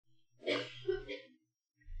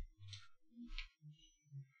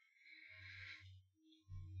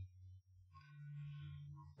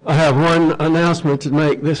I have one announcement to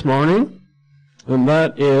make this morning, and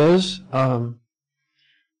that is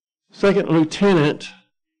Second Lieutenant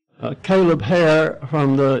Caleb Hare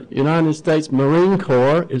from the United States Marine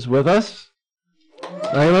Corps is with us.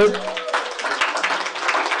 Caleb.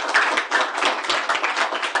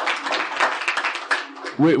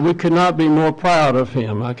 We could not be more proud of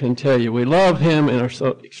him, I can tell you. We love him and are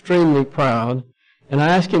so extremely proud. And I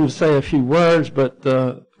asked him to say a few words, but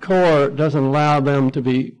the Corps doesn't allow them to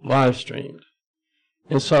be live streamed.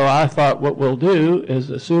 And so I thought what we'll do is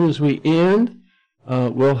as soon as we end,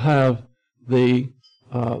 we'll have the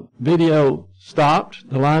video stopped,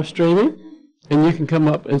 the live streaming, and you can come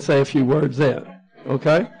up and say a few words then.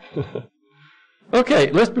 Okay?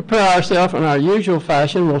 Okay, let's prepare ourselves in our usual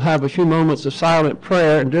fashion. We'll have a few moments of silent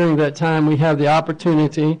prayer, and during that time we have the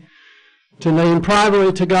opportunity to name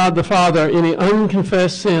privately to God the Father any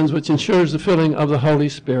unconfessed sins which ensures the filling of the Holy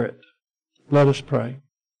Spirit. Let us pray.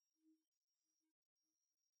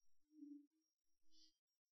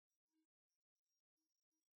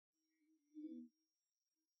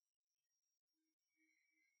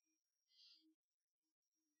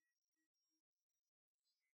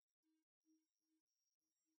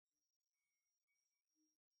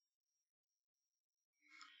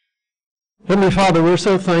 Heavenly Father, we're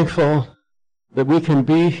so thankful that we can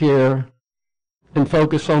be here and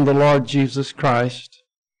focus on the Lord Jesus Christ,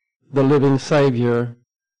 the living Savior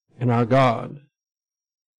and our God.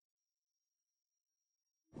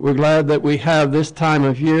 We're glad that we have this time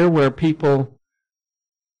of year where people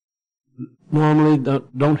normally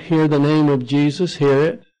don't hear the name of Jesus, hear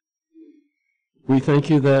it. We thank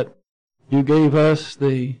you that you gave us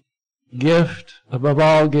the gift above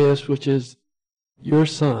all gifts, which is your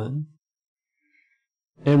Son.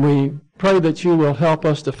 And we pray that you will help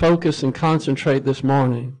us to focus and concentrate this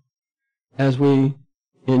morning as we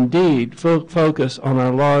indeed focus on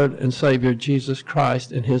our Lord and Savior Jesus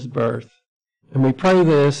Christ and his birth. And we pray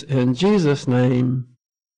this in Jesus' name.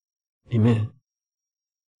 Amen.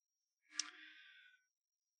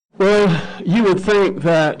 Well, you would think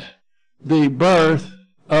that the birth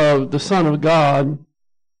of the Son of God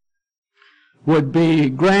would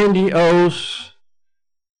be grandiose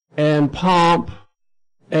and pomp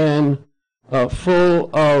and full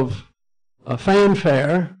of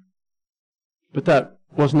fanfare, but that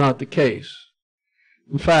was not the case.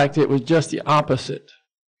 In fact, it was just the opposite.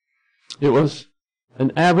 It was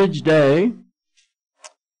an average day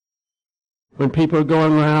when people are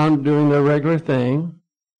going around doing their regular thing,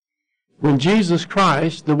 when Jesus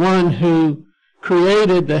Christ, the one who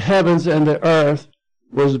created the heavens and the earth,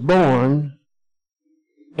 was born,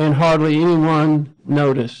 and hardly anyone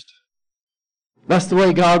noticed. That's the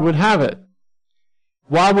way God would have it.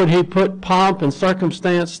 Why would he put pomp and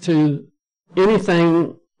circumstance to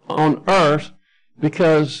anything on earth?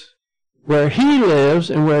 Because where he lives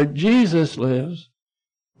and where Jesus lives,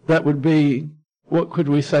 that would be, what could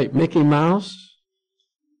we say, Mickey Mouse?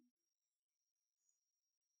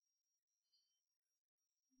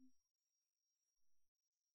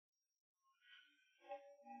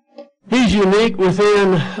 He's unique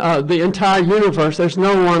within the entire universe. There's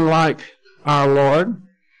no one like our Lord.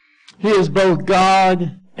 He is both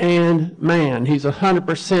God and man. He's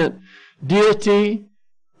 100% deity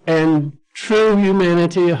and true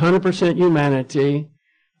humanity, 100% humanity,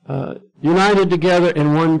 united together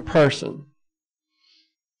in one person.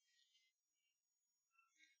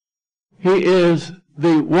 He is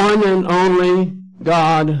the one and only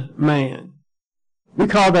God-man. We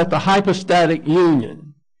call that the hypostatic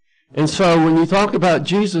union. And so when you talk about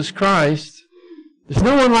Jesus Christ, there's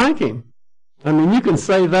no one like him. I mean, you can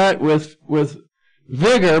say that with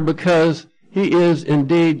vigor because he is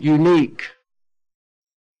indeed unique.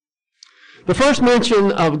 The first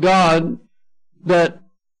mention of God that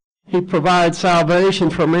he provides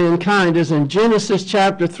salvation for mankind is in Genesis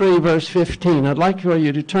chapter 3, verse 15. I'd like for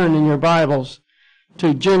you to turn in your Bibles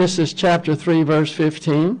to Genesis chapter 3, verse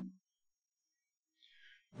 15,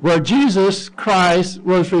 where Jesus Christ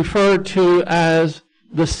was referred to as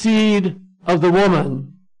the seed of the woman,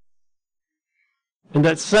 and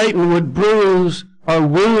that Satan would bruise or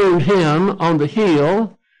wound him on the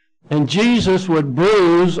heel, and Jesus would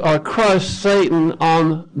bruise or crush Satan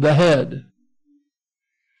on the head.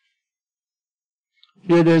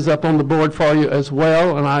 Here it is up on the board for you as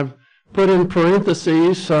well, and I've put in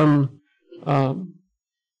parentheses some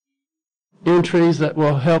entries that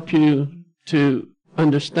will help you to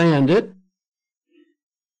understand it.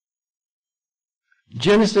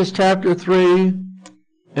 Genesis chapter 3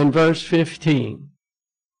 and verse 15.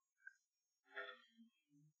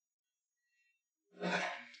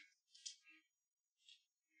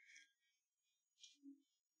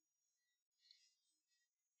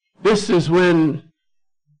 This is when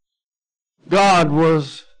God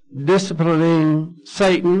was disciplining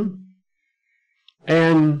Satan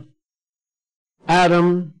and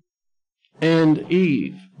Adam and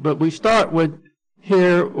Eve. But we start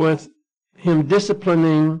here with him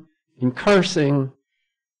disciplining and cursing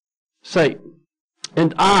Satan.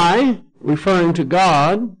 And I, referring to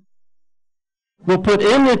God, will put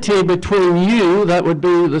enmity between you, that would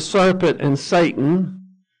be the serpent, and Satan.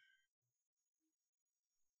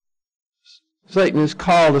 Satan is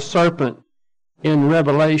called a serpent in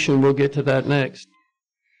Revelation. We'll get to that next.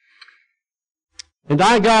 And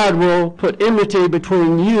I, God, will put enmity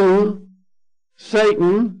between you,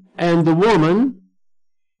 Satan, and the woman,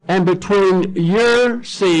 and between your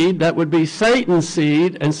seed, that would be Satan's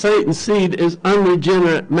seed, and Satan's seed is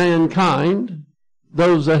unregenerate mankind,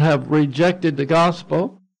 those that have rejected the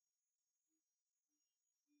gospel,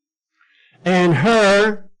 and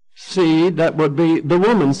her seed, that would be the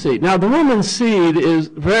woman's seed. Now, the woman's seed is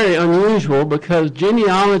very unusual because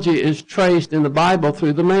genealogy is traced in the Bible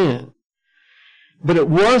through the man. But it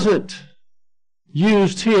wasn't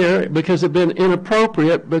used here because it had been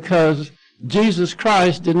inappropriate, because Jesus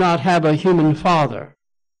Christ did not have a human father.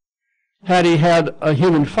 Had he had a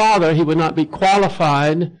human father, he would not be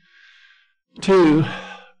qualified to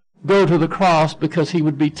go to the cross because he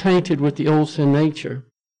would be tainted with the old sin nature.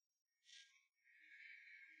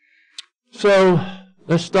 So,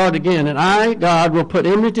 let's start again. And I, God, will put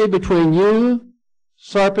enmity between you,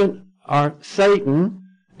 serpent, or Satan,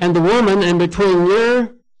 and the woman, and between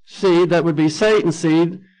your seed, that would be Satan's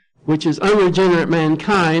seed, which is unregenerate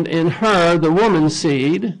mankind, and her, the woman's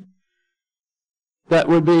seed, that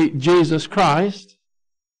would be Jesus Christ.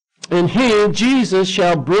 And he, Jesus,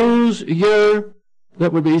 shall bruise your,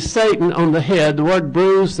 that would be Satan, on the head. The word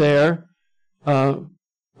bruise there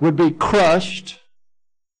would be crushed.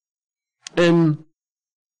 And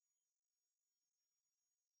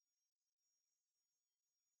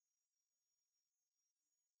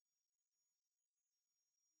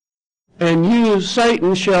you,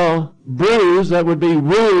 Satan, shall bruise, that would be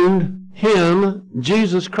wound, him,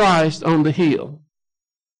 Jesus Christ, on the heel.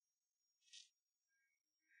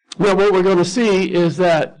 Now, what we're going to see is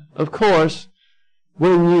that, of course,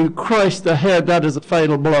 when you crush the head, that is a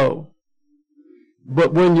fatal blow.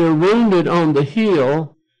 But when you're wounded on the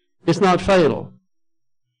heel, it's not fatal.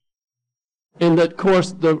 And that, of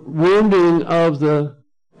course, the wounding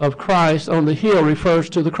of Christ on the heel refers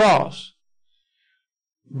to the cross.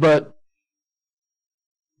 But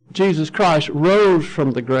Jesus Christ rose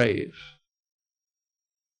from the grave.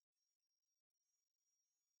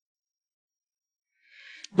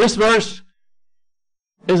 This verse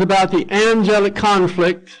is about the angelic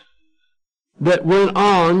conflict that went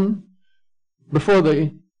on before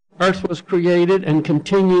the earth was created and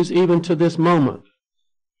continues even to this moment.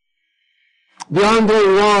 The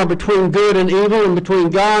ongoing war between good and evil, and between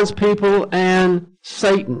God's people and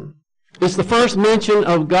Satan. It's the first mention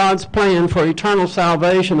of God's plan for eternal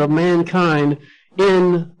salvation of mankind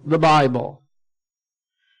in the Bible.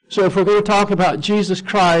 So if we're going to talk about Jesus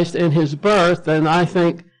Christ and his birth, then I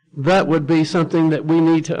think that would be something that we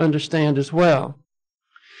need to understand as well.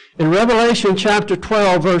 In Revelation chapter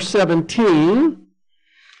 12, verse 17,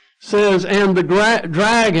 says, and the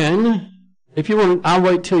dragon, if you want, I'll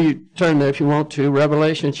wait till you turn there if you want to,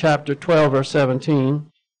 Revelation chapter 12, verse 17.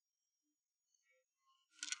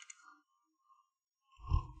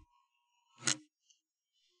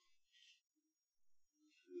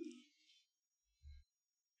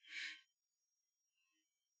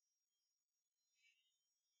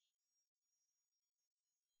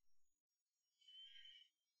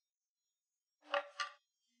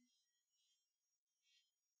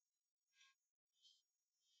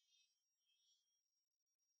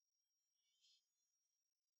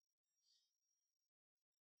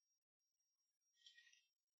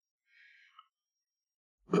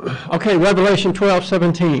 Okay, Revelation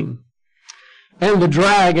 12:17. And the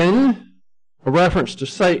dragon, a reference to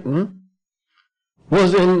Satan,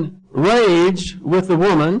 was enraged with the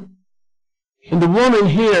woman. And the woman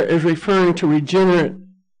here is referring to regenerate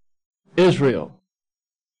Israel.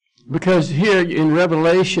 Because here in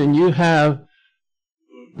Revelation you have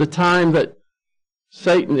the time that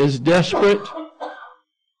Satan is desperate.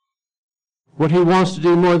 What he wants to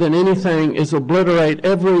do more than anything is obliterate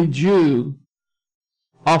every Jew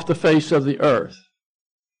off the face of the earth.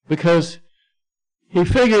 Because he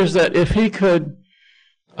figures that if he could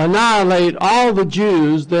annihilate all the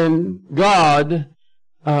Jews, then God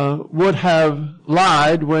would have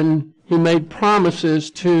lied when he made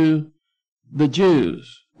promises to the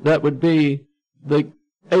Jews. That would be the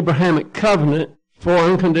Abrahamic covenant, 4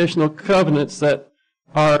 unconditional covenants that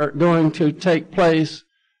are going to take place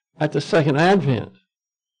at the second advent.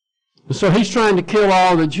 So he's trying to kill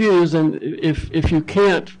all the Jews, and if you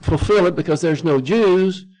can't fulfill it because there's no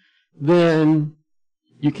Jews, then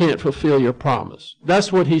you can't fulfill your promise.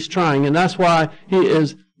 That's what he's trying, and that's why he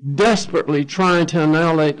is desperately trying to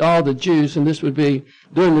annihilate all the Jews, and this would be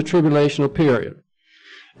during the tribulational period.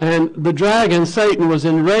 And the dragon, Satan, was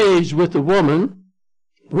enraged with the woman,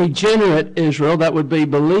 regenerate Israel, that would be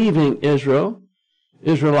believing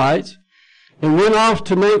Israelites, and went off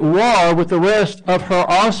to make war with the rest of her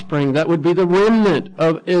offspring. That would be the remnant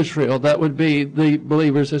of Israel. That would be the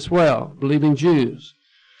believers as well, believing Jews,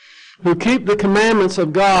 who keep the commandments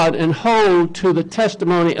of God and hold to the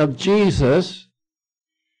testimony of Jesus.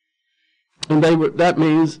 And that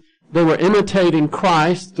means they were imitating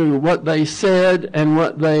Christ through what they said and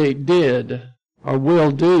what they did or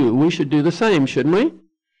will do. We should do the same, shouldn't we?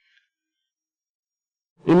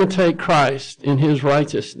 Imitate Christ in his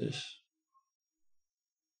righteousness.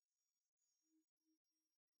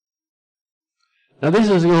 Now this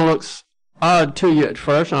is going to look odd to you at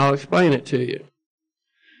first, and I'll explain it to you.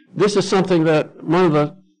 This is something that, one of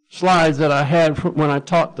the slides that I had when I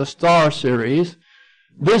taught the Star series.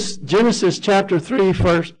 This Genesis chapter 3,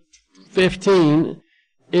 verse 15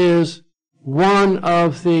 is one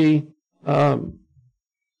of the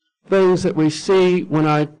things that we see when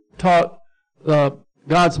I taught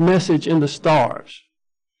God's message in the stars.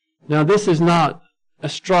 Now this is not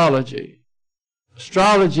astrology.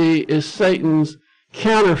 Astrology is Satan's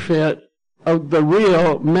counterfeit of the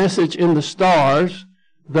real message in the stars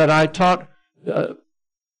that I taught. Do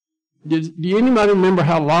anybody remember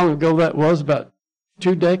how long ago that was? About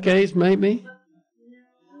 2 decades, maybe?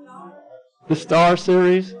 The Star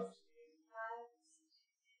series?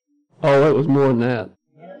 Oh, it was more than that.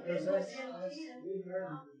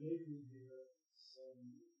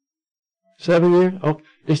 7 years? Oh,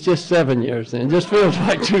 it's just 7 years then. It just feels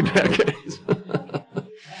like 2 decades.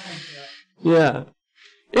 Yeah.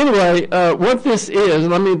 Anyway, what this is,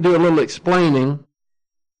 let me do a little explaining.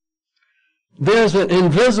 There's an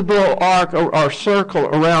invisible arc or circle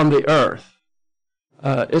around the earth.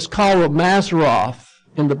 It's called a Mazzaroth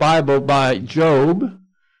in the Bible by Job.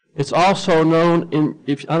 It's also known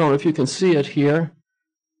I don't know if you can see it here.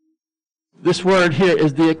 This word here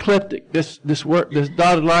is the ecliptic. This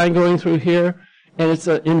dotted line going through here, and it's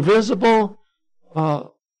an invisible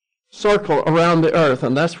circle around the earth,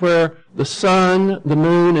 and that's where the sun, the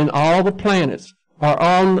moon, and all the planets are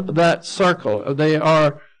on that circle. They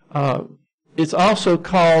are. It's also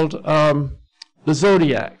called the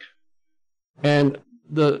zodiac, and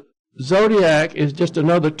the zodiac is just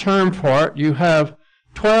another term for it. You have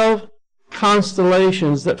 12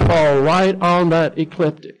 constellations that fall right on that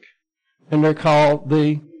ecliptic, and they're called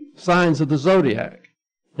the signs of the zodiac.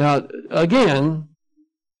 Now, again,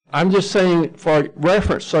 I'm just saying for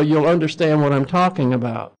reference so you'll understand what I'm talking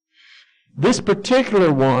about. This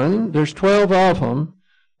particular one, there's 12 of them,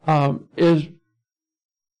 is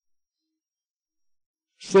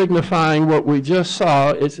signifying what we just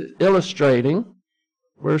saw. It's illustrating.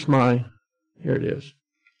 Here it is.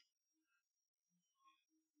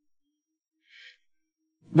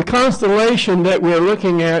 The constellation that we're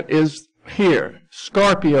looking at is here,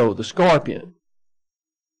 Scorpio, the scorpion.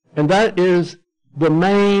 And that is the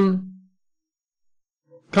main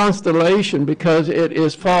constellation because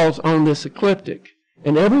it falls on this ecliptic.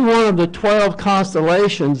 And every one of the 12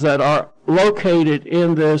 constellations that are located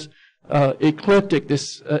in this ecliptic,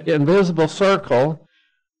 this invisible circle,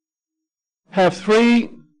 have 3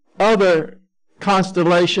 other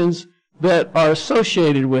constellations that are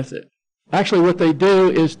associated with it. Actually, what they do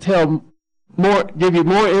is give you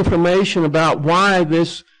more information about why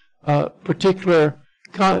this particular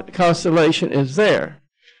constellation is there.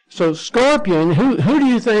 So Scorpion, who do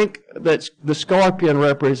you think that the Scorpion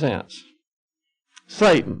represents?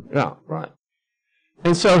 Satan. Yeah, right.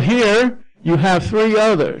 And so here you have 3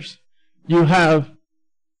 others. You have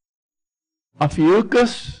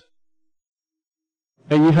Ophiuchus,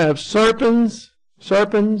 and you have serpens,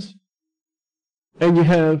 and you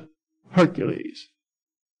have Hercules.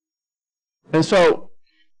 And so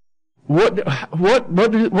what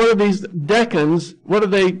are these decans, what are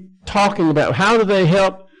they talking about? How do they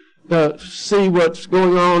help see what's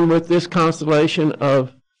going on with this constellation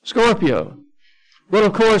of Scorpio? Well,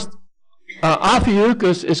 of course,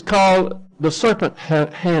 Ophiuchus is called the serpent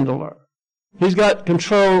handler. He's got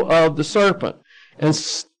control of the serpent. And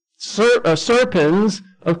serpens,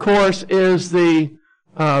 of course, is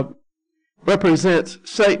represents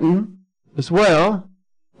Satan as well.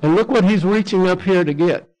 And look what he's reaching up here to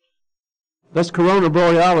get. That's Corona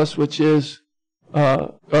Borealis, which is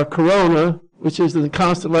Corona, which is the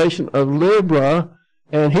constellation of Libra,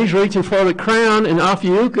 and he's reaching for the crown, and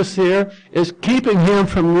Ophiuchus here is keeping him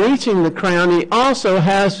from reaching the crown. He also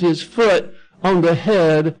has his foot on the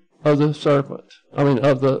head of the serpent,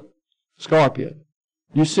 of the scorpion.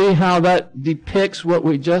 You see how that depicts what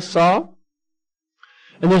we just saw?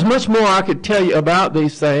 And there's much more I could tell you about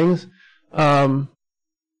these things, but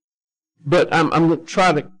I'm going to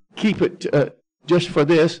try to keep it just for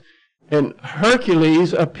this. And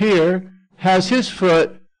Hercules up here has his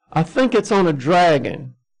foot, I think it's on a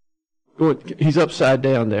dragon. He's upside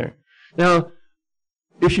down there. Now,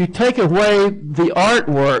 if you take away the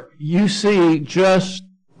artwork, you see just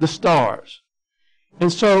the stars.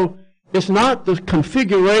 And so it's not the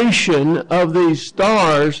configuration of these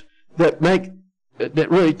stars that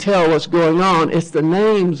really tell what's going on. It's the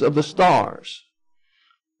names of the stars.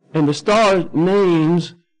 And the star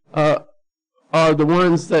names are the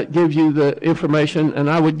ones that give you the information. And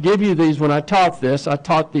I would give you these when I taught this. I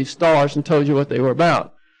taught these stars and told you what they were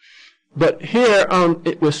about. But here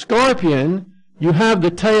with Scorpion, you have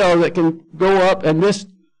the tail that can go up, and this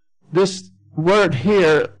word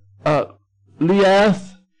here, liath,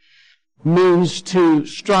 means to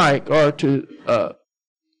strike, or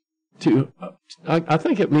I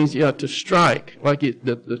think it means to strike, like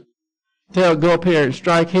the tail go up here and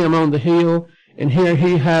strike him on the heel, and here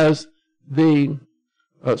he has the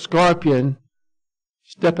scorpion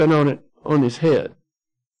stepping on it on his head.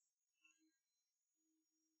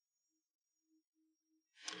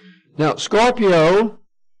 Now, Scorpio,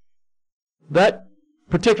 that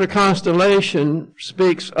particular constellation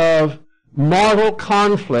speaks of mortal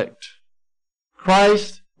conflict.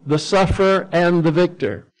 Christ, the sufferer, and the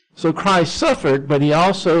victor. So Christ suffered, but he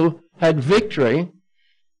also had victory.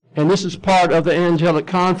 And this is part of the angelic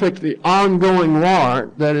conflict, the ongoing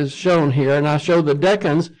war that is shown here. And I show the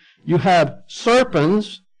decans. You have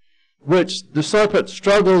serpents, which the serpent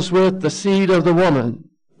struggles with the seed of the woman.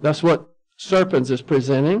 That's what serpents is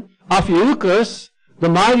presenting. Ophiuchus, the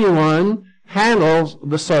mighty one, handles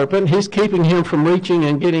the serpent. He's keeping him from reaching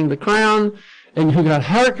and getting the crown. And you got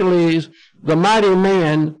Hercules, the mighty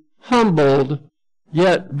man, humbled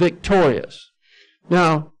yet victorious.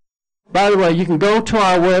 Now, by the way, you can go to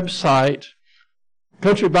our website,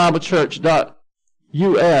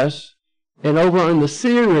 countrybiblechurch.us, and over on the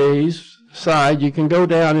series side, you can go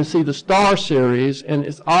down and see the star series, and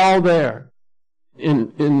it's all there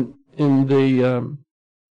in the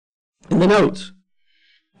notes.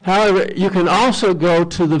 However, you can also go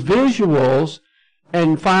to the visuals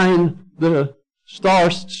and find the star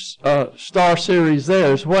series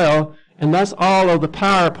there as well, and that's all of the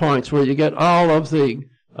PowerPoints where you get all of the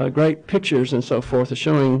great pictures and so forth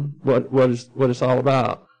showing what it's all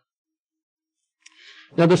about.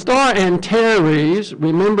 Now the star Antares,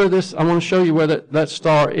 remember this, I want to show you where that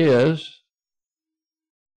star is.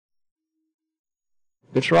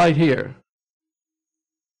 It's right here.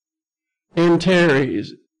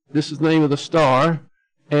 Antares, this is the name of the star,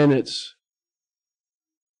 and it's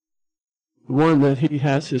the one that he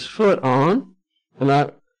has his foot on. And I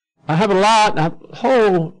have a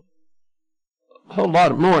whole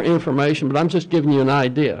lot more information, but I'm just giving you an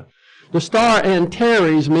idea. The star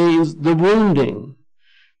Antares means the wounding,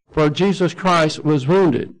 for Jesus Christ was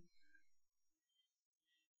wounded.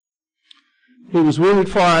 He was wounded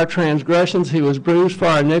for our transgressions, he was bruised for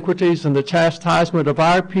our iniquities, and the chastisement of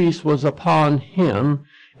our peace was upon him,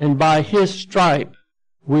 and by his stripe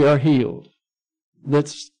we are healed.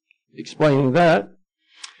 That's explaining that.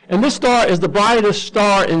 And this star is the brightest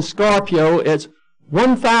star in Scorpio. It's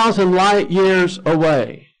 1,000 light years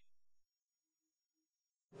away.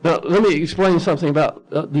 Now, let me explain something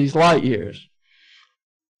about these light years.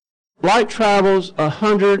 Light travels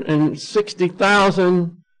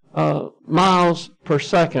 160,000 miles per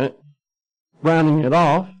second, rounding it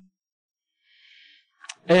off.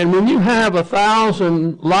 And when you have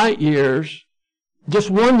 1,000 light years, just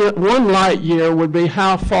one light year would be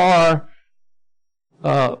how far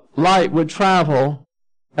light would travel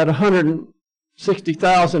at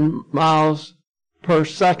 160,000 miles per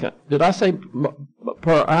second. Did I say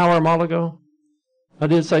per hour a while ago? I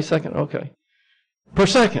did say second, okay. Per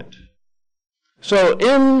second. So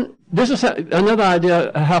this is another idea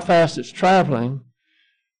of how fast it's traveling.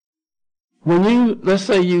 When let's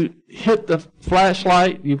say you hit the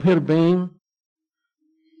flashlight, you hit a beam,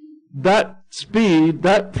 that speed,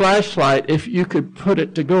 that flashlight, if you could put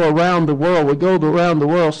it to go around the world, would go around the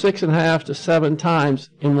world 6.5 to 7 times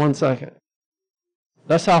in 1 second.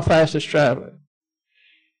 That's how fast it's traveling.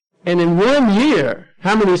 And in 1 year,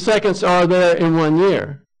 how many seconds are there in 1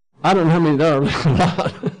 year? I don't know how many there are. A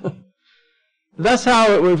lot. That's how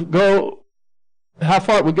it would go how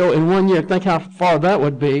far it would go in 1 year. Think how far that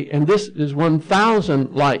would be. And this is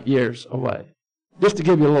 1,000 light years away, just to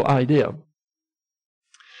give you a little idea.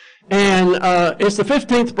 And it's the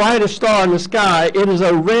 15th brightest star in the sky. It is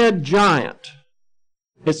a red giant.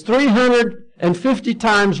 It's 350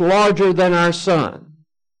 times larger than our sun.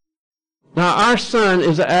 Now, our sun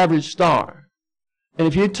is an average star. And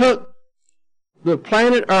if you took the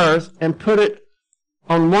planet Earth and put it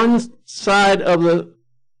on one side of the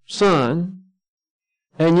sun,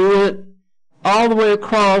 and you went all the way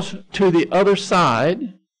across to the other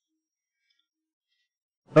side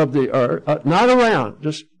of the Earth, not around,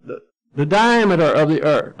 just the diameter of the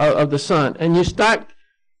Earth, of the sun, and you stacked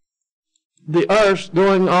the Earth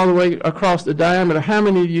going all the way across the diameter, how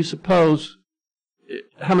many do you suppose,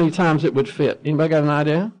 how many times it would fit? Anybody got an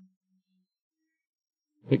idea?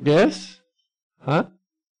 A guess? Huh?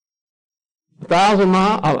 1,000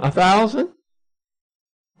 miles? 1,000?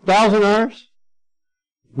 1,000 Earths?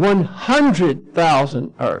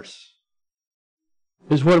 100,000 Earths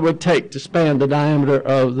is what it would take to span the diameter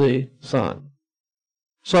of the sun.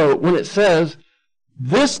 So when it says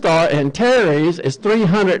this star, Antares, is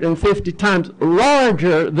 350 times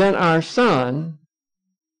larger than our sun,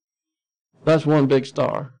 that's one big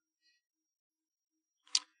star.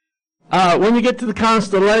 When you get to the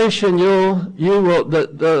constellation,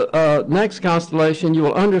 the next constellation, you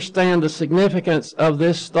will understand the significance of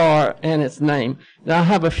this star and its name. Now, I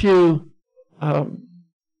have a few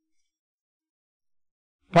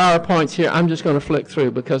PowerPoints here. I'm just going to flick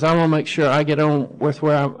through because I want to make sure I get on with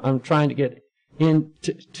where I'm trying to get in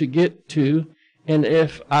to get to. And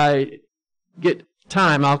if I get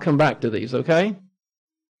time, I'll come back to these, okay?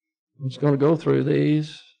 I'm just going to go through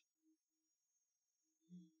these.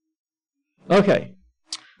 Okay.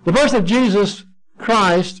 The birth of Jesus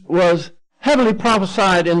Christ was heavily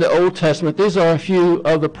prophesied in the Old Testament. These are a few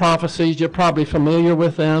of the prophecies. You're probably familiar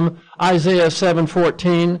with them. Isaiah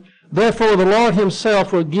 7:14. Therefore the Lord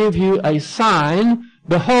himself will give you a sign.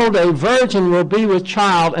 Behold, a virgin will be with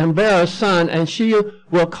child and bear a son, and she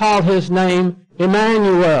will call his name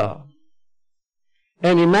Emmanuel.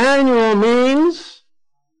 And Emmanuel means,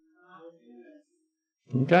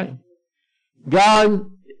 okay, God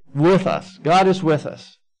with us. God is with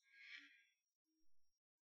us.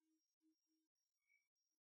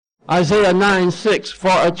 Isaiah 9:6,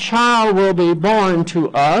 for a child will be born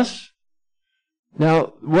to us.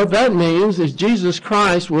 Now, what that means is Jesus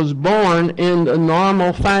Christ was born in the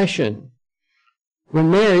normal fashion.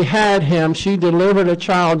 When Mary had him, she delivered a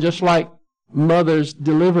child just like mothers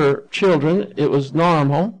deliver children. It was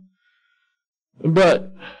normal.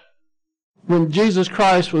 But when Jesus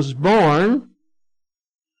Christ was born,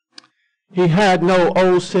 he had no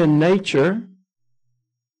old sin nature.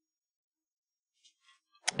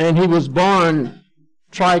 And he was born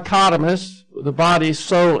trichotomous, the body,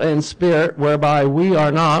 soul, and spirit, whereby we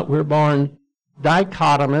are not. We're born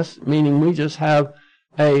dichotomous, meaning we just have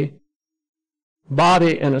a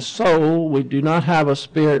body and a soul. We do not have a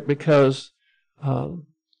spirit because the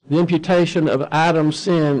imputation of Adam's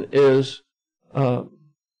sin is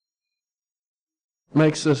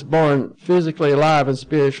makes us born physically alive and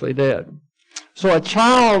spiritually dead. So a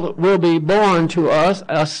child will be born to us,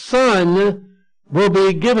 a son will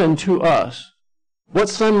be given to us. What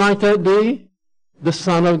son might that be? The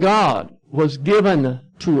Son of God was given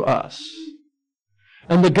to us.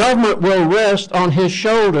 And the government will rest on his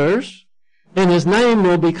shoulders, and his name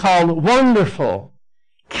will be called Wonderful,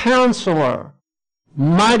 Counselor,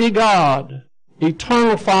 Mighty God,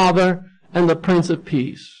 Eternal Father, and the Prince of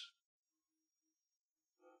Peace.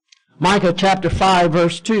 Micah chapter 5,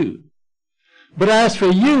 verse 2. But as for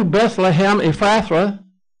you, Bethlehem Ephrathah,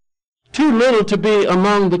 too little to be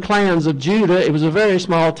among the clans of Judah. It was a very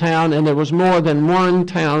small town, and there was more than one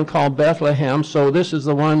town called Bethlehem, so this is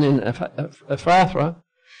the one in Ephrathah.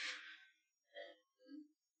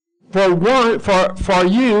 For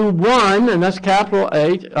you, one, and that's capital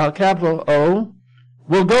H, capital O,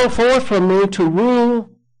 will go forth from me to rule,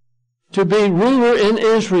 to be ruler in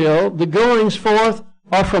Israel. The goings forth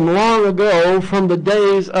are from long ago, from the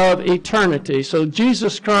days of eternity. So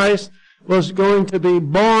Jesus Christ was going to be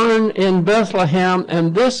born in Bethlehem,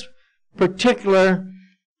 and this particular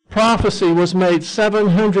prophecy was made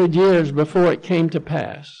 700 years before it came to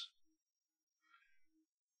pass.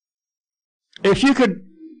 If you could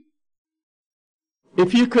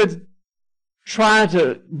try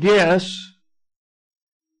to guess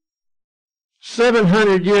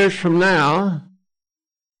 700 years from now,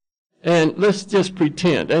 and let's just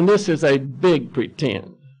pretend, and this is a big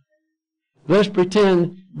pretend. Let's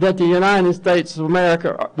pretend that the United States of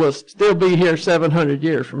America will still be here 700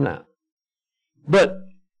 years from now. But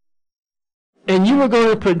and you were going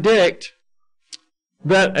to predict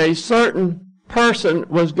that a certain person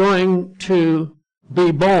was going to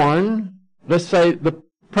be born, let's say the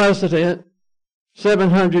president,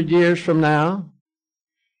 700 years from now,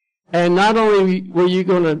 and not only were you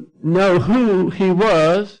going to know who he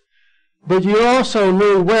was, but you also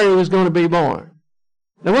knew where he was going to be born.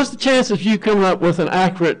 Now, what's the chance of you coming up with an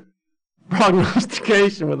accurate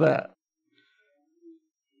prognostication with that?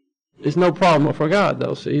 It's no problem for God,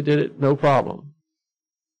 though. See, he did it, no problem.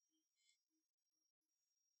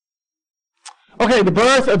 Okay, the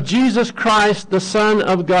birth of Jesus Christ, the Son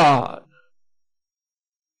of God.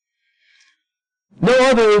 No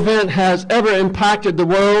other event has ever impacted the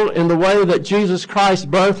world in the way that Jesus Christ's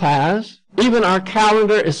birth has. Even our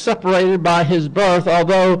calendar is separated by his birth,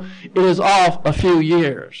 although it is off a few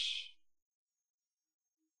years.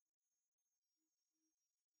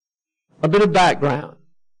 A bit of background.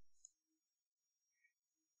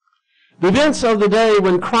 The events of the day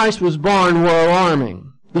when Christ was born were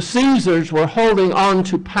alarming. The Caesars were holding on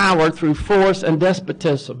to power through force and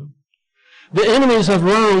despotism. The enemies of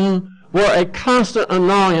Rome were a constant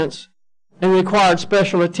annoyance and required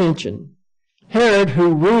special attention. Herod,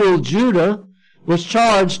 who ruled Judah, was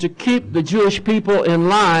charged to keep the Jewish people in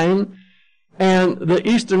line and the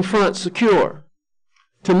eastern front secure.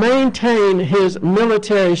 To maintain his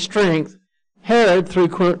military strength, Herod, through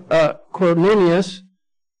Quirinius'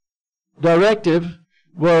 directive,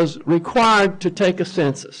 was required to take a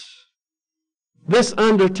census. This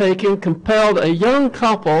undertaking compelled a young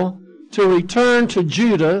couple to return to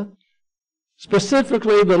Judah,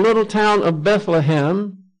 specifically the little town of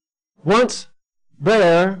Bethlehem. Once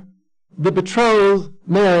there, the betrothed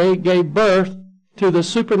Mary gave birth to the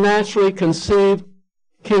supernaturally conceived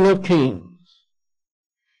King of Kings.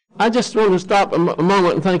 I just want to stop a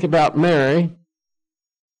moment and think about Mary.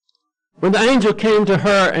 When the angel came to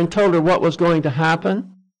her and told her what was going to happen,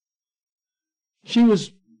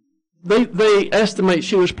 they estimate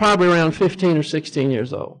she was probably around 15 or 16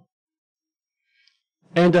 years old.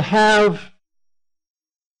 And to have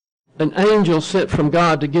an angel sent from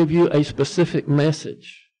God to give you a specific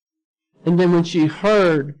message, and then when she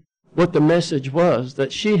heard what the message was,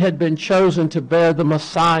 that she had been chosen to bear the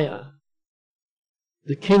Messiah,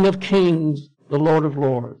 the King of Kings, the Lord of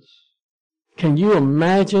Lords. Can you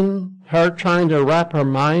imagine her trying to wrap her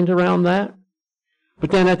mind around that? But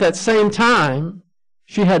then at that same time,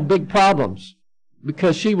 she had big problems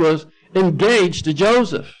because she was engaged to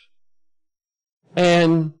Joseph.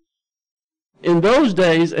 And in those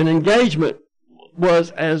days, an engagement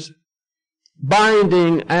was as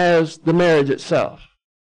binding as the marriage itself.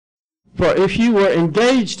 For if you were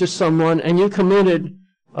engaged to someone and you committed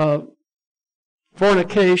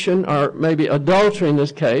fornication or maybe adultery in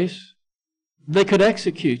this case, they could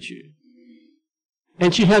execute you.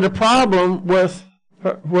 And she had a problem with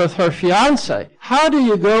her fiancé. How do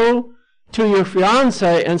you go to your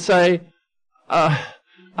fiancé and say,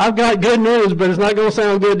 I've got good news, but it's not going to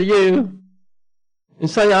sound good to you, and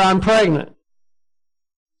say, I'm pregnant?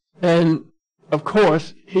 And, of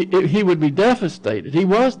course, he would be devastated. He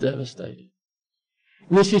was devastated.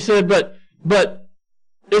 And then she said, but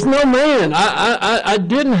it's no man. I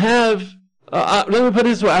didn't have, let me put it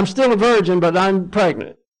this way, I'm still a virgin, but I'm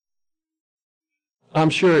pregnant. I'm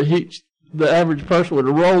sure the average person would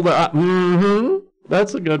have rolled their eyes.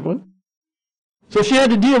 That's a good one. So she had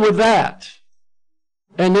to deal with that.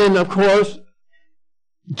 And then, of course,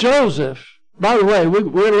 Joseph. By the way,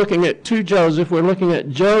 we're looking at two Joseph. We're looking at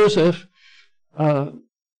Joseph, the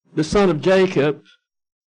son of Jacob,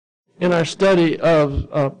 in our study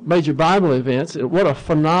of major Bible events. What a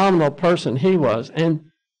phenomenal person he was. And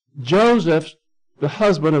Joseph, the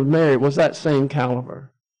husband of Mary, was that same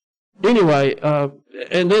caliber. Anyway,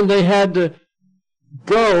 and then they had to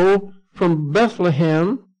go from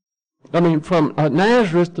from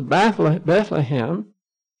Nazareth to Bethlehem,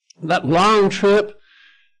 that long trip.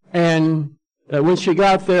 And when she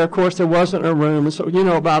got there, of course, there wasn't a room. And so, you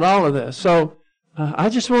know about all of this. So I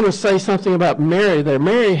just want to say something about Mary there.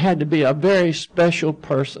 Mary had to be a very special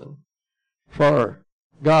person for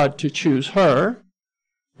God to choose her.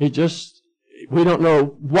 We don't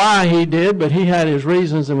know why he did, but he had his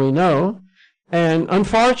reasons, and we know. And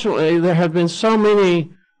unfortunately, there have been so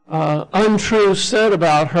many untruths said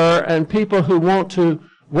about her, and people who want to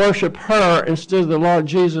worship her instead of the Lord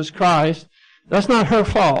Jesus Christ. That's not her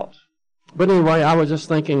fault. But anyway, I was just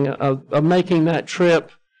thinking of making that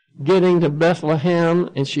trip, getting to Bethlehem,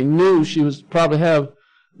 and she knew she was probably have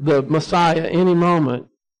the Messiah any moment.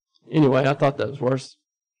 Anyway, I thought that was worth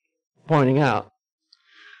pointing out.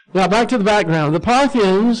 Now, back to the background. The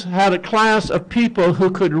Parthians had a class of people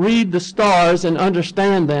who could read the stars and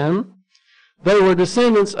understand them. They were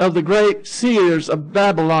descendants of the great seers of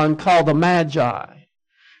Babylon called the Magi.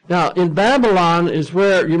 Now, in Babylon is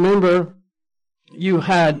where, you remember, you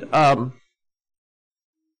had,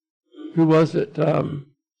 who was it?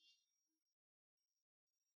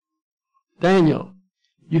 Daniel.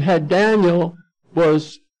 You had Daniel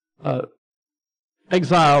was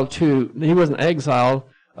exiled to, he wasn't exiled,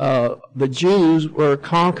 the Jews were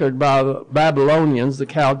conquered by the Babylonians, the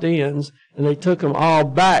Chaldeans, and they took them all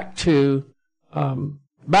back to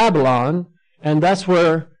Babylon, and that's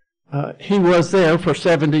where he was there for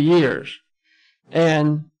 70 years.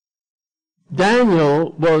 And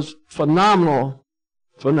Daniel was phenomenal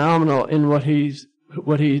in what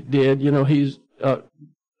he did. You know, he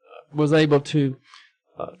was able to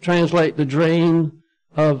translate the dream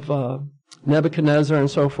of Nebuchadnezzar and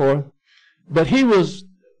so forth. But he was,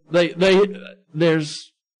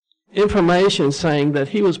 there's information saying that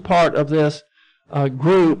he was part of this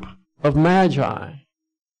group of Magi.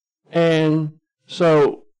 And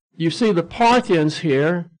so you see the Parthians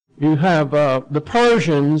here. You have the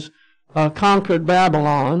Persians conquered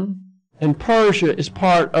Babylon, and Persia is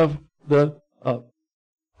part of the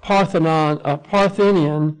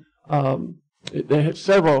Parthian. They had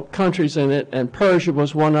several countries in it, and Persia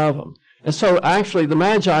was one of them. And so actually the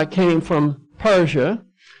Magi came from Persia,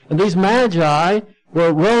 and these Magi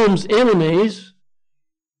were Rome's enemies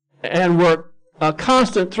and were a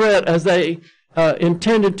constant threat as they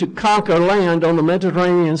intended to conquer land on the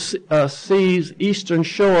Mediterranean Sea's eastern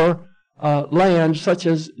shore, land such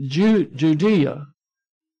as Judea.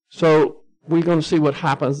 So we're going to see what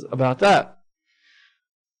happens about that.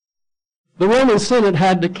 The Roman Senate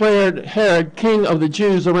had declared Herod king of the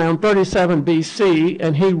Jews around 37 BC,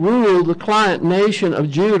 and he ruled the client nation of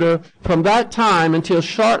Judah from that time until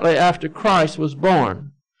shortly after Christ was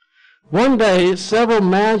born. One day, several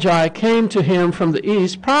Magi came to him from the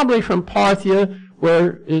east, probably from Parthia,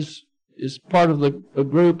 where is part of the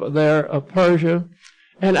group there of Persia,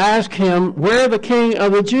 and asked him where the king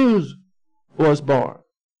of the Jews was born.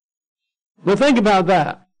 Now think about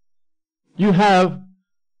that. You have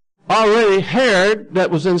already Herod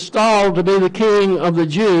that was installed to be the king of the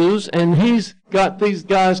Jews, and he's got these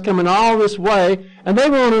guys coming all this way, and they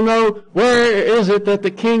want to know where is it that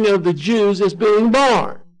the king of the Jews is being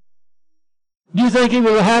born. Do you think he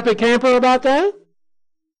was a happy camper about that?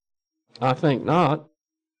 I think not.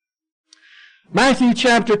 Matthew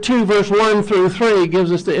chapter 2 verse 1 through 3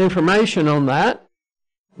 gives us the information on that.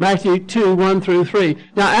 Matthew 2, 1 through 3.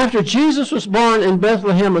 Now after Jesus was born in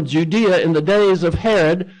Bethlehem of Judea in the days of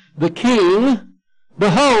Herod the king,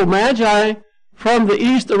 behold, Magi from the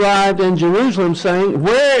east arrived in Jerusalem, saying,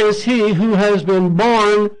 where is he who has been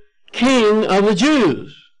born King of the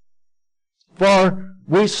Jews? For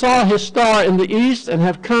we saw his star in the east and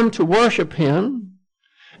have come to worship him.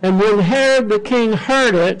 And when Herod the king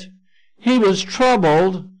heard it, he was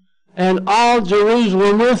troubled, and all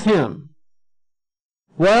Jerusalem with him.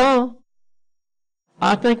 Well,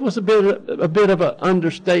 I think it was a bit of an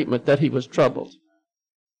understatement that he was troubled.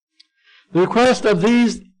 The request of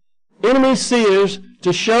these enemy seers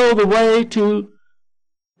to show the way to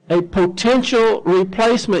a potential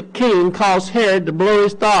replacement king caused Herod to blow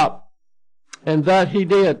his top, and that he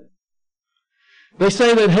did. They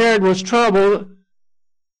say that Herod was troubled,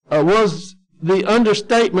 was the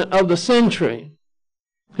understatement of the century.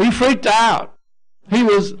 He freaked out. He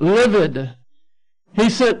was livid. He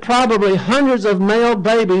sent probably hundreds of male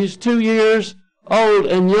babies 2 years old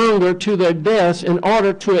and younger to their deaths in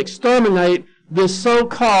order to exterminate this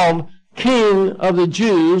so-called king of the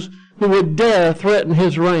Jews who would dare threaten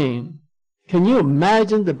his reign. Can you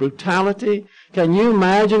imagine the brutality? Can you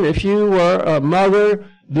imagine if you were a mother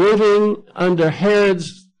living under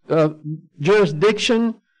Herod's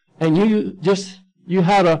jurisdiction, and you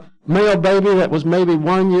had a male baby that was maybe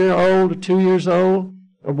 1 year old or 2 years old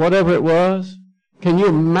or whatever it was? Can you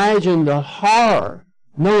imagine the horror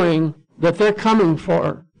knowing that they're coming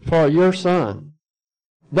for your son?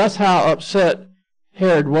 That's how upset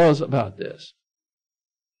Herod was about this.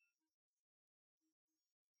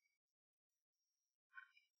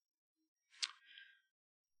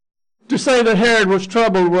 To say that Herod was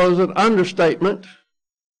troubled was an understatement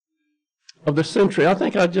of the century. I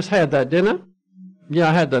think I just had that, didn't I? Yeah,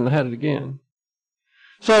 I had that and I had it again.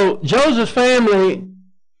 So Joseph's family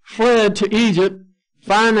fled to Egypt,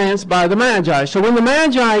 financed by the Magi. So when the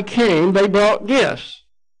Magi came, they brought gifts.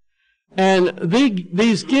 And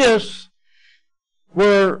these gifts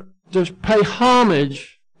were to pay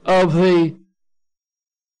homage of the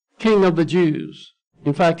King of the Jews.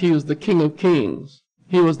 In fact, he was the King of Kings.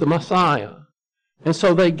 He was the Messiah. And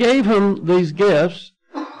so they gave him these gifts,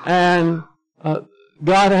 and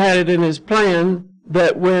God had it in his plan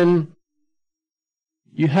that when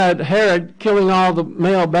you had Herod killing all the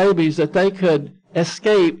male babies, that they could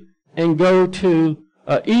escape and go to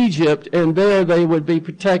Egypt, and there they would be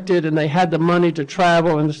protected, and they had the money to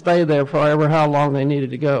travel and to stay there forever, how long they needed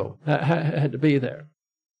to go, had to be there.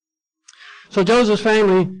 So Joseph's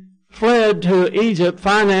family fled to Egypt,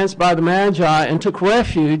 financed by the Magi, and took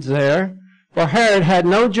refuge there, for Herod had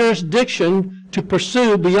no jurisdiction to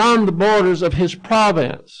pursue beyond the borders of his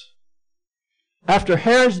province. After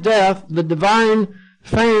Herod's death, the divine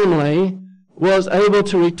family was able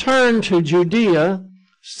to return to Judea,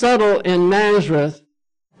 settle in Nazareth,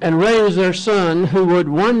 and raise their son, who would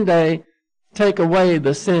one day take away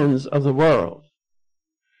the sins of the world.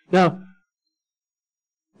 Now,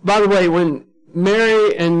 by the way, when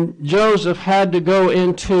Mary and Joseph had to go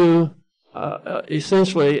into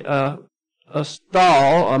essentially a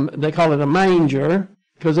stall, they call it a manger,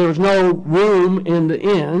 because there was no room in the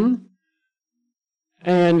inn.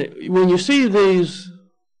 And when you see these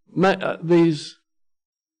what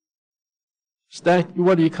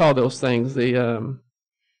do you call those things?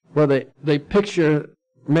 Where they picture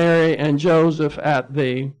Mary and Joseph at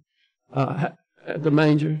the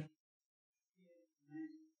manger.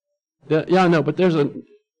 Yeah, I know, but there's a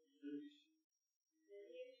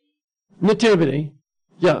nativity.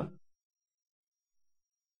 Yeah.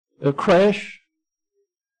 A creche.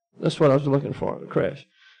 That's what I was looking for, a creche.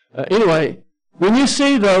 Anyway, when you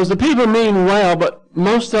see those, the people mean well, but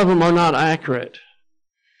most of them are not accurate.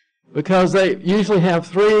 Because they usually have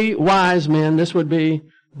 3 wise men. This would be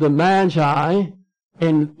the Magi.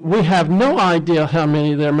 And we have no idea how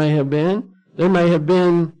many there may have been. There may have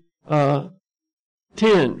been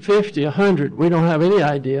 10, 50, 100. We don't have any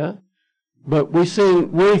idea. But we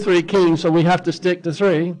sing, we're 3 kings, so we have to stick to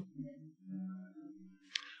 3.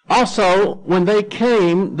 Also, when they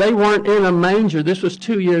came, they weren't in a manger. This was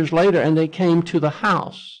 2 years later, and they came to the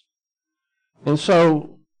house. And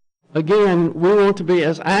so, again, we want to be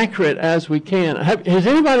as accurate as we can. Has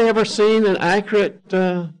anybody ever seen an accurate,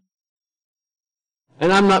 and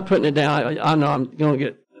I'm not putting it down. I know I'm going to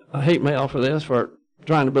get a hate mail for this, for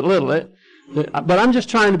trying to belittle it. But I'm just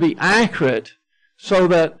trying to be accurate so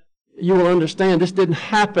that you will understand this didn't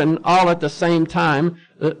happen all at the same time.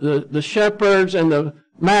 The shepherds and the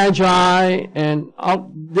Magi and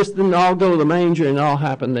this didn't all go to the manger and it all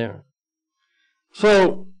happened there.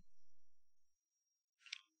 So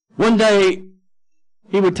one day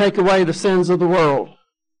he would take away the sins of the world.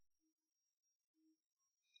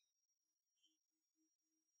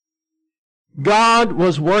 God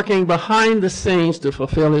was working behind the scenes to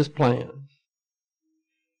fulfill his plans.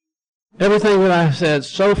 Everything that I've said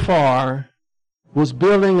so far was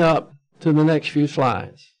building up to the next few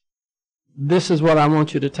slides. This is what I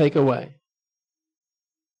want you to take away.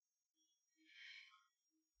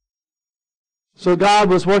 So God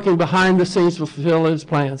was working behind the scenes to fulfill his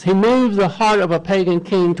plans. He moved the heart of a pagan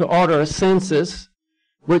king to order a census,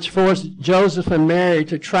 which forced Joseph and Mary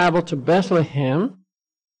to travel to Bethlehem.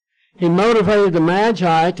 He motivated the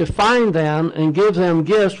Magi to find them and give them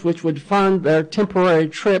gifts which would fund their temporary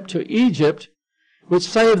trip to Egypt, which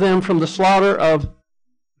saved them from the slaughter of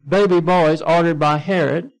baby boys ordered by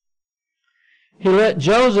Herod. He let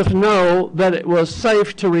Joseph know that it was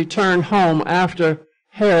safe to return home after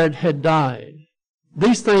Herod had died.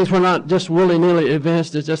 These things were not just willy-nilly events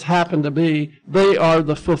that just happened to be. They are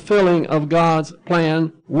the fulfilling of God's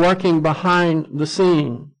plan, working behind the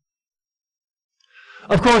scene.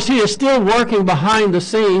 Of course, he is still working behind the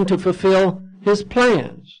scene to fulfill his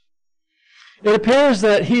plans. It appears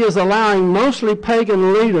that he is allowing mostly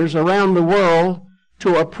pagan leaders around the world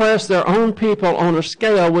to oppress their own people on a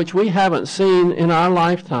scale which we haven't seen in our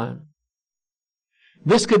lifetime.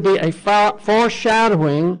 This could be a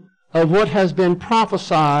foreshadowing of what has been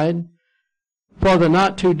prophesied for the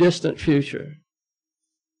not-too-distant future.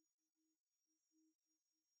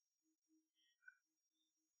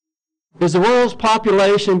 Is the world's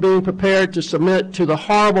population being prepared to submit to the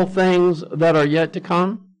horrible things that are yet to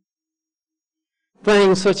come?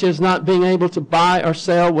 Things such as not being able to buy or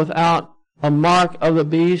sell without a mark of the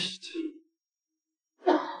beast,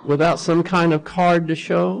 without some kind of card to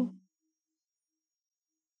show.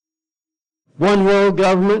 One world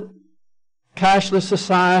government, cashless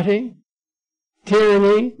society,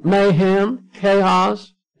 tyranny, mayhem,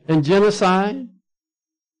 chaos, and genocide.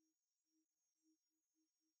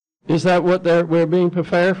 Is that what we're being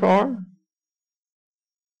prepared for?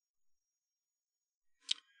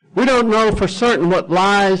 We don't know for certain what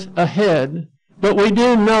lies ahead, but we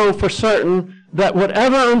do know for certain that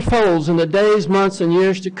whatever unfolds in the days, months, and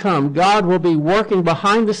years to come, God will be working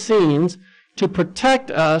behind the scenes to protect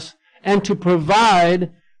us and to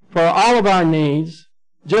provide for all of our needs,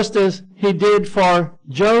 just as he did for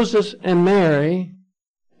Joseph and Mary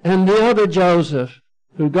and the other Joseph,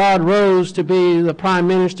 who God rose to be the prime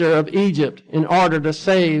minister of Egypt in order to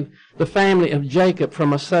save the family of Jacob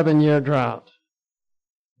from a 7-year drought.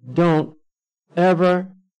 Don't ever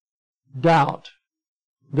doubt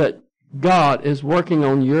that God is working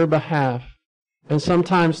on your behalf. And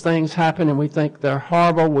sometimes things happen and we think they're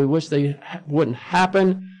horrible. We wish they wouldn't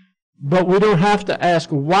happen. But we don't have to ask,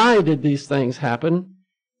 why did these things happen?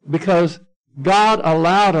 Because God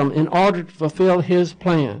allowed them in order to fulfill his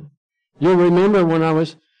plan. You'll remember when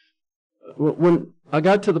I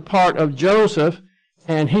got to the part of Joseph,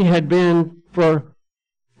 and he had been for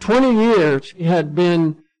 20 years, he had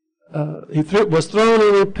been, was thrown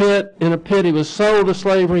in a pit, he was sold to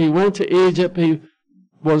slavery, he went to Egypt, he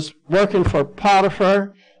was working for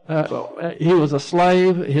Potiphar, he was a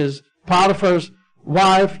slave, his Potiphar's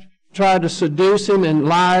wife tried to seduce him and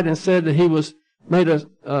lied and said that he made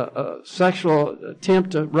a sexual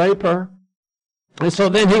attempt to rape her. And so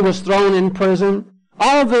then he was thrown in prison.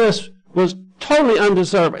 All this was totally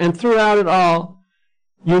undeserved. And throughout it all,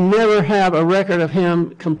 you never have a record of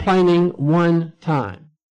him complaining one time.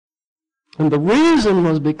 And the reason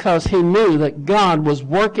was because he knew that God was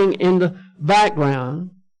working in the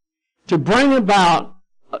background to bring about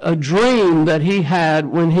a dream that he had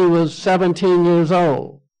when he was 17 years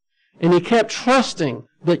old. And he kept trusting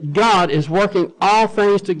that God is working all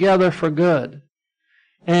things together for good.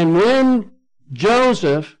 And when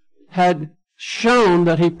Joseph had shown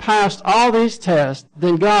that he passed all these tests,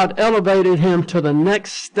 then God elevated him to the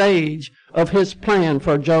next stage of his plan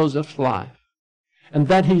for Joseph's life. And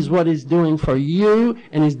that is what he's doing for you,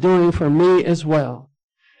 and he's doing for me as well.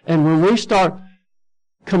 And when we start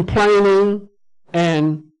complaining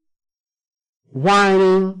and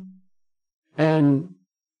whining and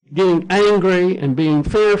getting angry and being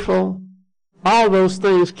fearful, all those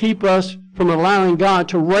things keep us from allowing God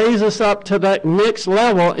to raise us up to that next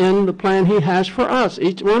level in the plan he has for us.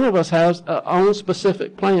 Each one of us has our own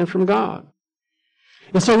specific plan from God.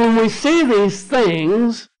 And so when we see these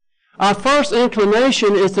things, our first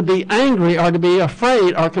inclination is to be angry or to be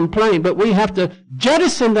afraid or complain, but we have to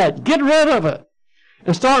jettison that, get rid of it,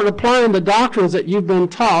 and start applying the doctrines that you've been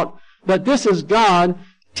taught, that this is God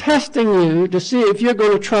testing you to see if you're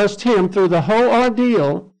going to trust him through the whole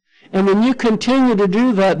ordeal. And when you continue to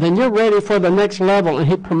do that, then you're ready for the next level, and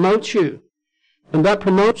he promotes you. And that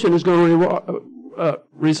promotion is going to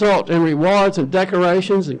result in rewards and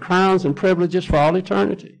decorations and crowns and privileges for all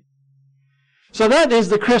eternity. So that is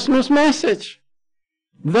the Christmas message.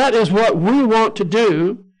 That is what we want to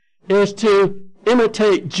do, is to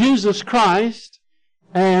imitate Jesus Christ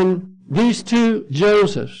and these two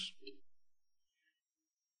Josephs.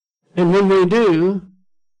 And when we do,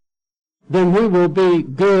 then we will be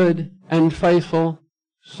good and faithful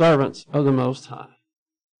servants of the Most High.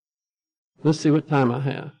 Let's see what time I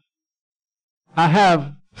have. I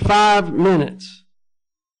have 5 minutes.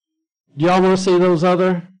 Do y'all want to see those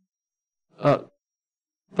other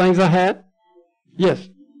things I had? Yes.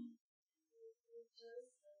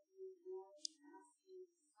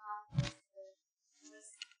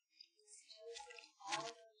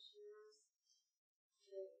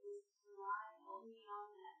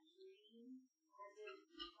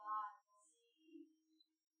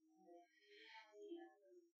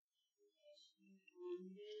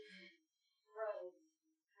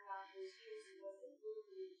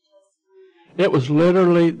 It was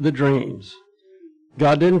literally the dreams.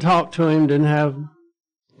 God didn't talk to him, didn't have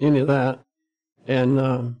any of that.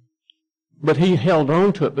 And but he held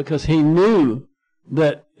on to it because he knew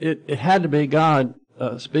that it had to be God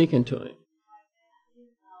speaking to him.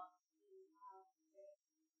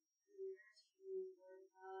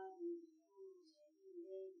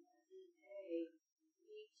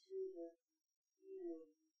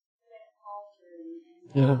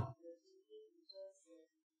 Yeah.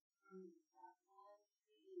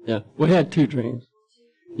 Yeah, we had 2 dreams.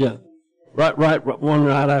 Yeah, right, one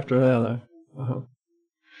right after the other.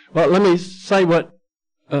 Well, let me say what,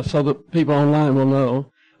 so that people online will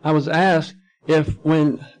know. I was asked if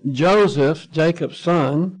when Joseph, Jacob's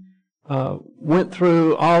son, went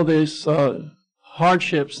through all these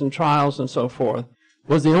hardships and trials and so forth,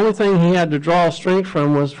 was the only thing he had to draw strength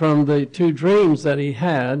from was from the 2 dreams that he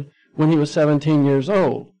had when he was 17 years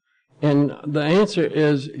old. And the answer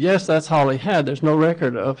is, yes, that's all he had. There's no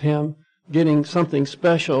record of him getting something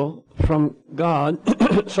special from God.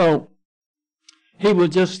 So he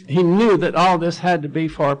knew that all this had to be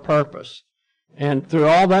for a purpose. And through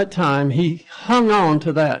all that time, he hung on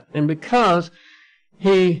to that. And because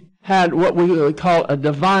he had what we would call a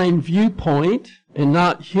divine viewpoint and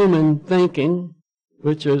not human thinking,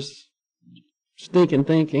 which is stinking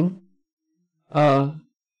thinking.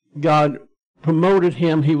 God promoted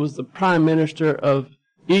him. He was the prime minister of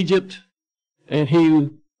Egypt, and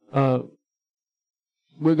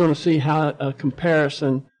we're going to see how a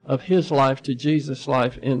comparison of his life to Jesus'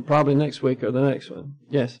 life in probably next week or the next one.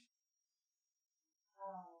 Yes.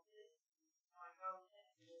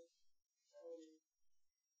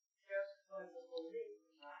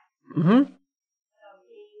 Mm-hmm.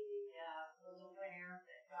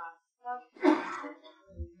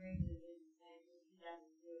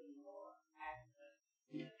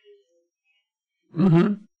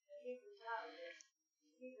 Mm-hmm.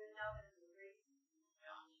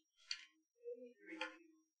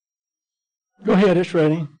 Go ahead, it's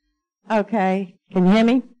ready. Okay. Can you hear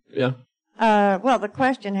me? Yeah. Well, the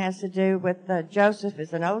question has to do with Joseph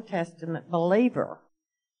is an Old Testament believer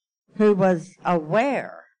who was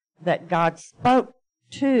aware that God spoke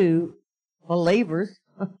to believers,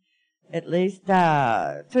 at least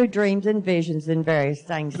through dreams and visions and various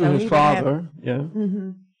things. So his father, yeah.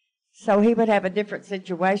 Mm-hmm. So he would have a different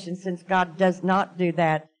situation since God does not do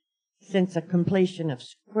that since a completion of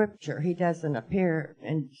Scripture. He doesn't appear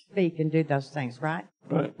and speak and do those things, right?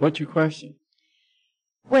 Right. What's your question?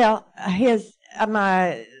 Well,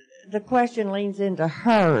 the question leans into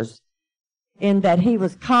hers in that he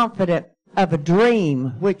was confident of a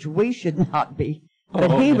dream, which we should not be.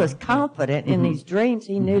 But he was confident in these dreams.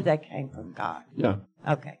 He knew they came from God. Yeah.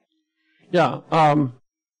 Okay. Yeah.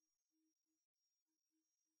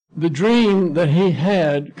 The dream that he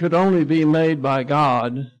had could only be made by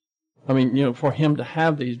God. I mean, for him to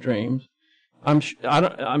have these dreams. I'm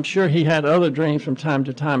sure he had other dreams from time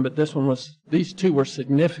to time, but these two were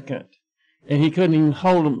significant. And he couldn't even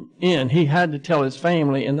hold them in. He had to tell his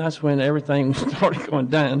family, and that's when everything started going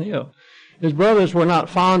downhill. His brothers were not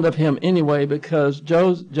fond of him anyway because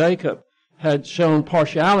Jacob had shown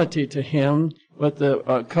partiality to him with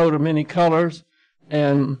the coat of many colors.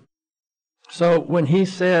 And so when he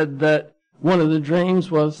said that one of the dreams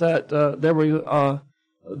was that there were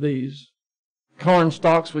these corn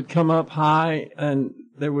stalks would come up high and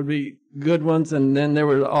there would be good ones, and then there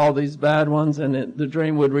were all these bad ones, and the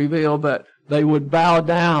dream would reveal that they would bow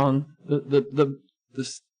down, the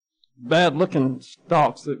bad-looking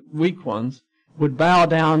stalks, the weak ones, would bow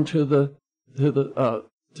down to the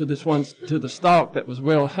stalk that was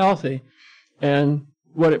well healthy, and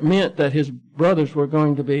what it meant that his brothers were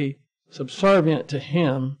going to be subservient to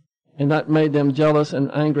him, and that made them jealous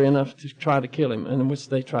and angry enough to try to kill him, and which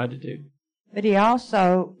they tried to do. But he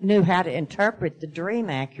also knew how to interpret the dream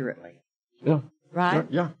accurately. Yeah. Right?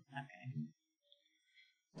 Yeah.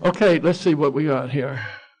 Okay, let's see what we got here.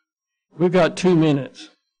 We've got 2 minutes.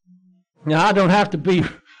 Now, I don't have to be,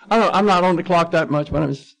 I'm not on the clock that much, but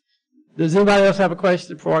does anybody else have a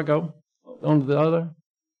question before I go on to the other?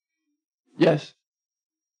 Yes.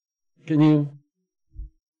 Can you?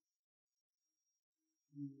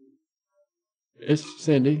 It's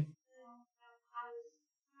Cindy.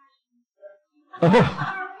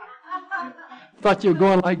 Oh, thought you were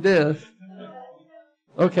going like this.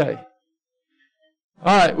 Okay.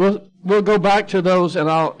 All right, we'll go back to those, and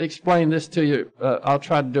I'll explain this to you. I'll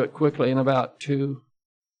try to do it quickly in about two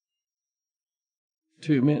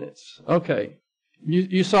minutes. Okay.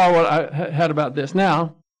 You saw what I had about this.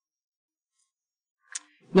 Now,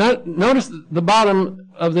 notice the bottom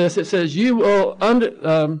of this. It says, "You will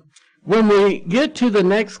when we get to the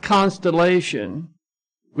next constellation,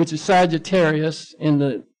 which is Sagittarius in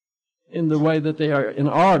the way that they are in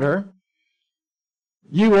order,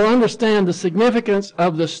 you will understand the significance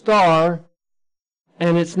of the star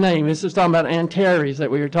and its name." This is talking about Antares that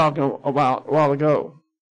we were talking about a while ago.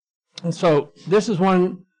 And so this is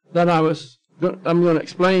one that I'm going to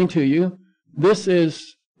explain to you. This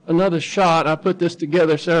is another shot. I put this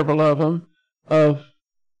together, several of them, of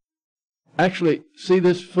actually, see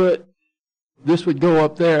this foot? This would go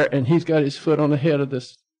up there, and he's got his foot on the head of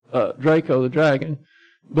this Draco, the dragon.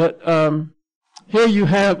 But here you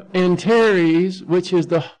have Antares, which is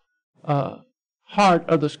the heart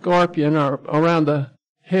of the scorpion, or around the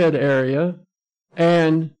head area.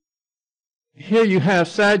 And here you have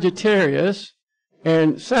Sagittarius,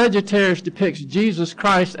 and Sagittarius depicts Jesus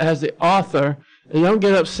Christ as the author. And don't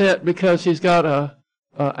get upset because he's got a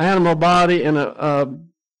animal body and a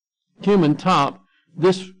human top.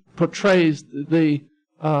 This portrays the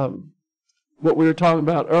what we were talking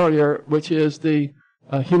about earlier, which is the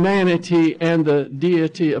humanity and the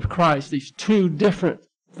deity of Christ. These two different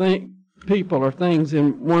people or things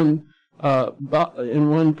in one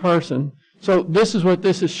person. So this is what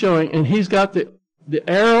this is showing, and he's got the the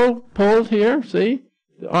arrow pulled here, see?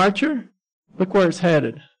 The archer, look where it's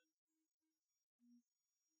headed.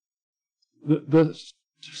 The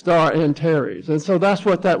star Antares. And so that's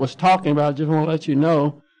what that was talking about. I just want to let you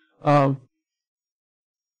know. I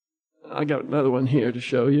got another one here to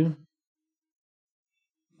show you.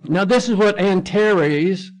 Now this is what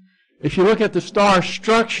Antares, if you look at the star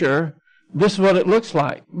structure, this is what it looks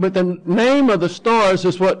like. But the name of the stars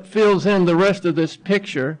is what fills in the rest of this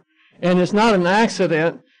picture. And it's not an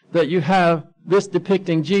accident that you have this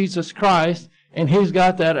depicting Jesus Christ, and he's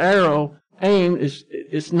got that arrow aimed,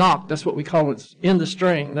 it's knocked, that's what we call it, it's in the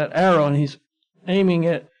string, that arrow, and he's aiming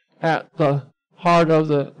it at the heart of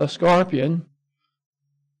the scorpion.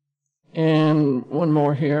 And one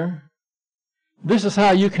more here. This is how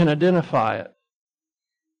you can identify it.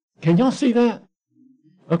 Can y'all see that?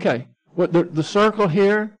 Okay. What the circle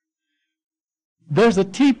here, there's a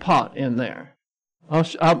teapot in there.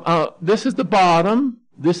 This is the bottom,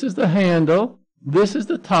 this is the handle, this is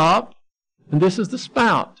the top, and this is the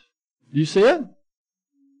spout. Do you see it?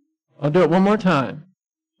 I'll do it one more time.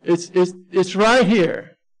 It's right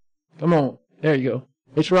here. Come on. There you go.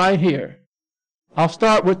 It's right here. I'll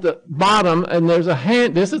start with the bottom, and there's a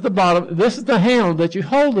hand. This is the bottom. This is the handle that you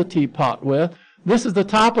hold the teapot with. This is the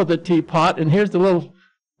top of the teapot, and here's the little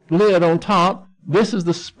lid on top. This is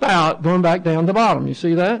the spout going back down the bottom. You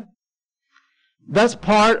see that? That's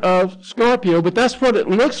part of Scorpio, but that's what it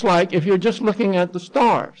looks like if you're just looking at the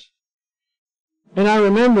stars. And I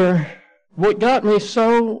remember what got me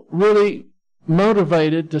so really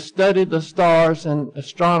motivated to study the stars and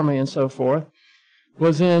astronomy and so forth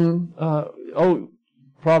was in,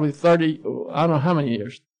 probably 30, I don't know how many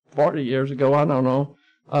years, 40 years ago, I don't know.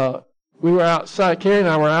 We were outside, Carrie and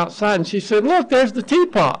I were outside, and she said, look, there's the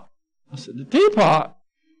teapot. I said, the teapot?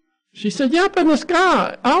 She said, yep, in the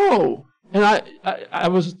sky. Oh. And I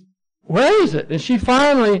was, where is it? And she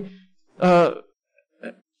finally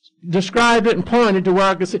described it and pointed to where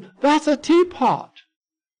I could see, that's a teapot.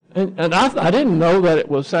 And I didn't know that it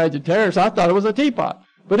was Sagittarius. I thought it was a teapot.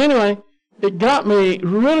 But anyway, it got me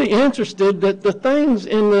really interested that the things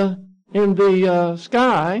in the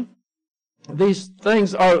sky, these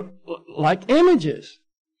things are like images.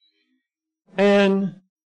 And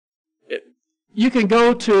you can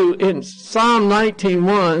go to, in Psalm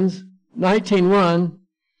 19:1,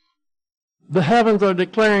 the heavens are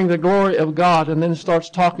declaring the glory of God, and then it starts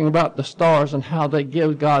talking about the stars and how they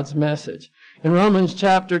give God's message. In Romans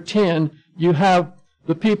chapter 10, you have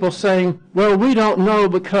the people saying, well, we don't know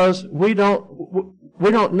because we don't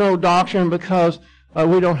know doctrine because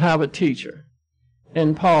we don't have a teacher.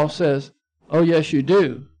 And Paul says, oh, yes, you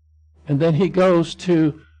do. And then he goes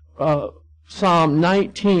to Psalm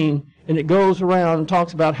 19, and it goes around and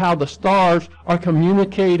talks about how the stars are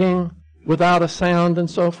communicating without a sound and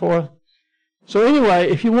so forth. So anyway,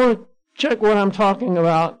 if you want to check what I'm talking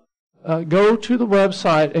about, go to the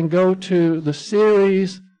website and go to the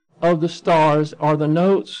series of the stars or the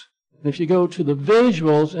notes. And if you go to the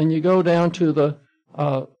visuals and you go down to the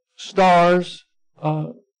stars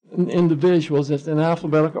in the visuals, it's in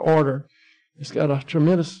alphabetical order. It's got a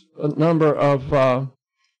tremendous number of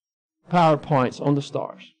PowerPoints on the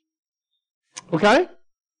stars. Okay?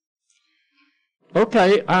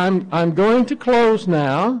 Okay, I'm going to close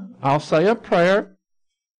now. I'll say a prayer.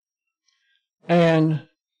 And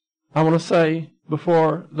I want to say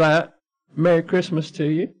before that, Merry Christmas to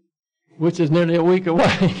you, which is nearly a week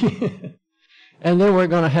away. And then we're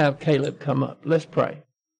going to have Caleb come up. Let's pray.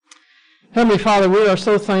 Heavenly Father, we are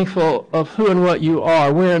so thankful of who and what you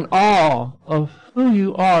are. We're in awe of who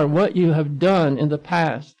you are and what you have done in the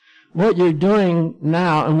past, what you're doing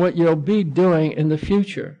now, and what you'll be doing in the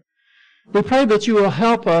future. We pray that you will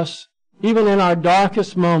help us, even in our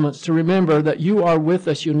darkest moments, to remember that you are with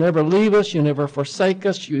us. You never leave us. You never forsake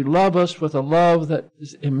us. You love us with a love that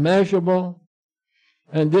is immeasurable.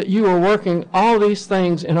 And that you are working all these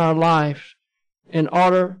things in our life in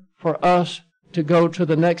order for us to go to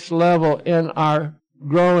the next level in our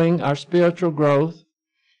growing, our spiritual growth.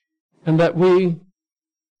 And that we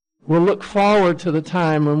will look forward to the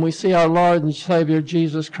time when we see our Lord and Savior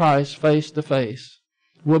Jesus Christ face to face.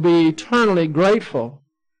 We'll be eternally grateful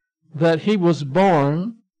that he was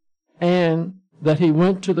born and that he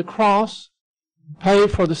went to the cross,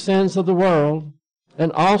 paid for the sins of the world,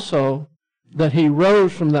 and also that he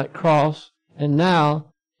rose from that cross and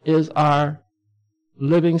now is our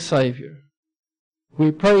living Savior.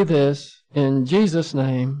 We pray this in Jesus'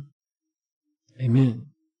 name. Amen.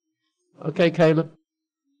 Okay, Caleb.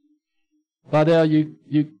 Vidal, you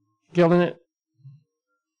killing it?